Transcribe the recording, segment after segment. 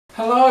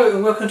Hello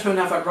and welcome to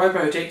another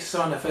Robo Deck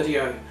Designer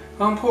video.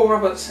 I'm Paul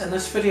Roberts and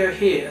this video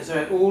here is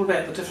all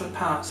about the different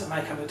parts that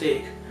make up a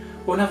deck,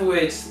 or in other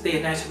words, the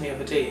anatomy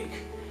of a deck.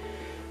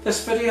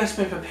 This video has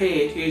been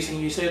prepared using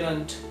New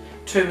Zealand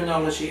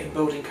terminology and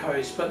building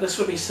codes, but this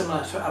will be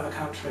similar to other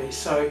countries,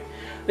 so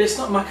let's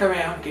not muck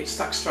around and get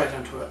stuck straight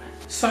into it.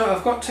 So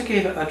I've got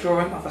together a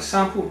drawing of a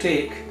sample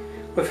deck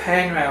with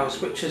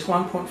handrails which is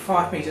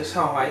 1.5 metres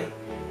high,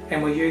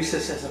 and we'll use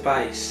this as a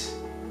base.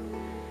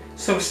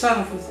 So we'll start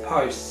off with the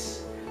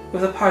posts.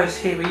 With the post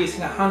here we're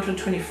using a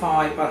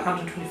 125 by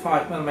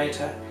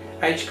 125mm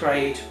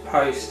H-grade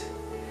post,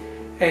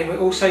 and we've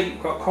also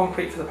got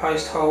concrete for the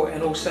post hole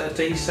and also a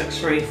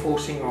D6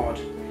 reinforcing rod.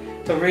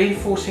 The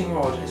reinforcing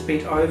rod is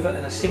bent over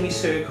in a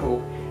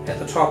semicircle at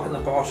the top and the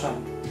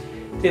bottom.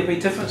 There will be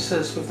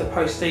differences with the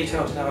post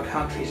details in other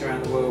countries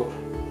around the world.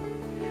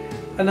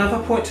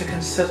 Another point to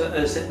consider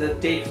is that the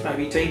depth may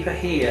be deeper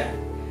here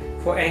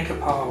for anchor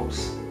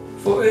piles.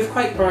 For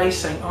earthquake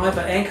bracing,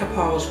 either anchor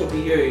piles will be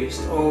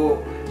used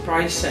or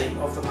bracing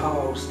of the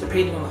piles,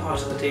 depending on the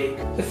height of the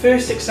deck. The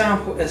first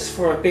example is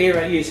for a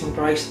bearer using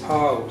braced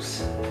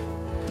piles.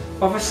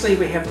 Obviously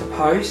we have the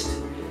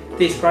post,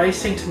 there's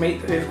bracing to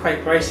meet the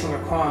earthquake bracing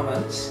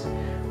requirements.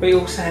 We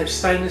also have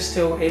stainless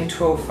steel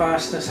N12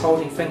 fasteners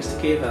holding things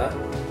together.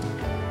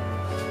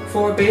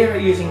 For a bearer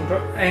using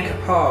anchor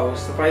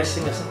piles, the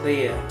bracing isn't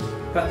there,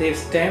 but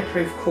there's a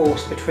damp-proof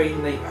course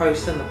between the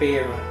post and the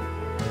bearer.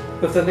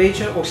 With the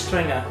ledger or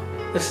stringer,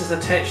 this is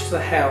attached to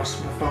the house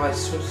and provides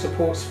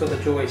supports for the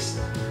joist.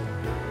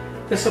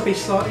 This will be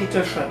slightly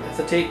different if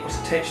the deck was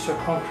attached to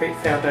a concrete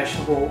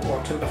foundation wall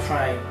or timber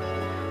frame.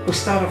 We'll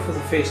start off with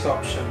the first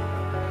option.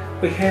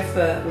 We have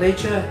the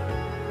ledger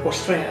or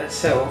stringer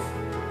itself,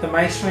 the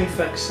masonry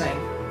fixing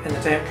and the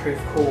damp-proof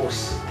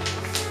course.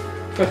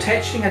 For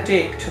attaching a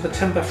deck to the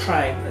timber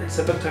frame, it's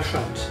a bit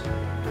different.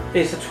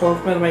 There's a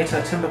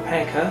 12mm timber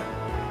packer,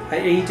 a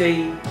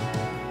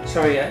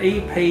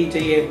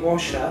EPDM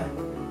washer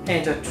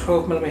and a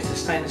 12mm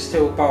stainless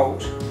steel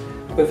bolt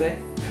with a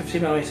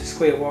 50mm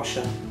square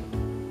washer.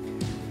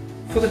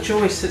 For the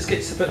joist it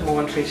gets a bit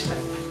more interesting.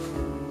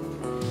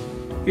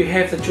 You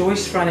have the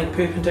joist running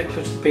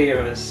perpendicular to the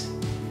bearers.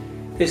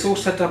 There's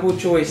also double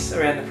joists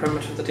around the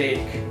perimeter of the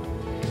deck.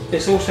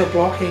 There's also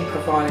blocking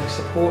providing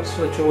supports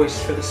for the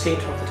joist through the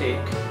centre of the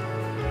deck.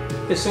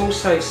 There's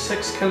also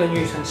 6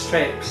 kN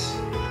straps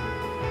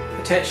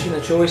attaching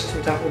the joist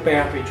to double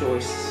boundary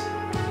joists.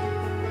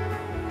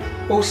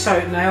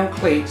 Also nail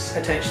cleats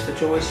attach the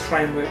joist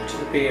framework to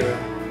the bearer.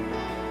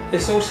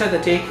 There's also the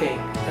decking,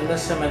 and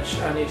this image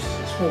only is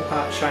a small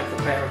part shown for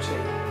clarity.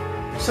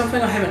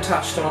 Something I haven't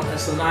touched on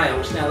is the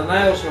nails. Now the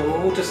nails are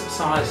all different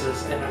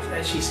sizes and are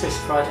actually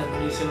specified in the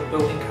New Zealand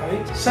Building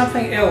Code.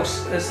 Something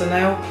else is the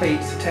nail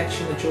cleats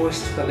attaching the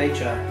joist to the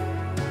ledger.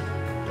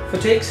 For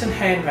decks and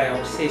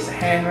handrails there's a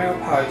handrail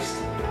post,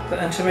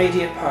 the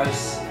intermediate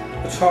posts,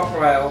 the top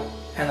rail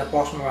and the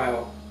bottom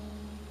rail.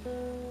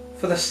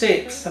 For the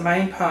steps, the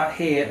main part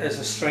here is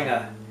a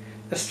stringer.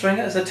 The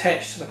stringer is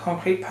attached to the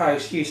concrete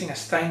post using a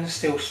stainless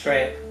steel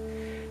strap.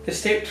 The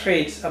step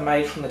treads are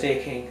made from the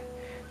decking.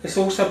 There's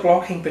also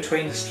blocking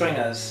between the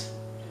stringers.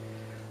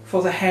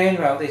 For the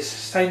handrail, there's a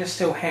stainless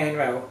steel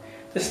handrail.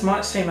 This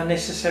might seem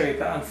unnecessary,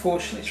 but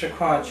unfortunately it's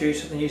required due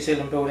to the New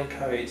Zealand building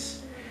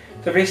codes.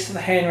 The rest of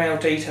the handrail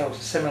details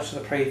are similar to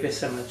the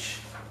previous image.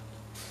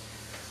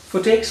 For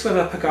decks with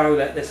a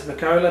pergola, there's a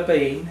pergola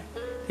beam,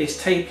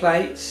 there's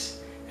T-plates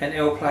and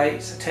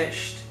L-plates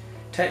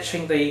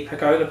attaching the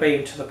pergola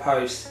beam to the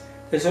post.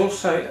 There's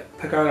also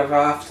pergola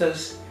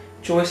rafters,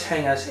 joist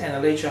hangers and a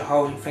ledger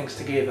holding things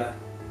together.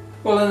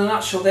 Well, in a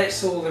nutshell,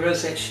 that's all there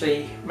is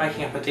actually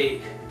making up a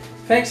deck.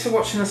 Thanks for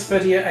watching this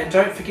video and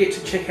don't forget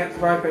to check out the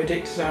Robo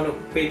Deck Designer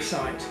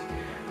website.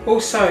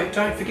 Also,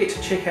 don't forget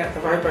to check out the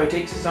Robo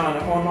Deck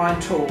Designer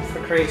online tool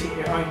for creating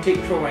your own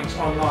deck drawings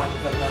online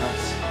within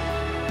minutes.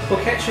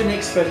 We'll catch you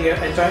next video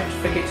and don't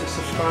forget to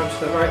subscribe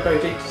to the Robo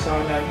Deck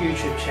Designer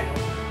YouTube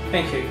channel.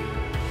 Thank you.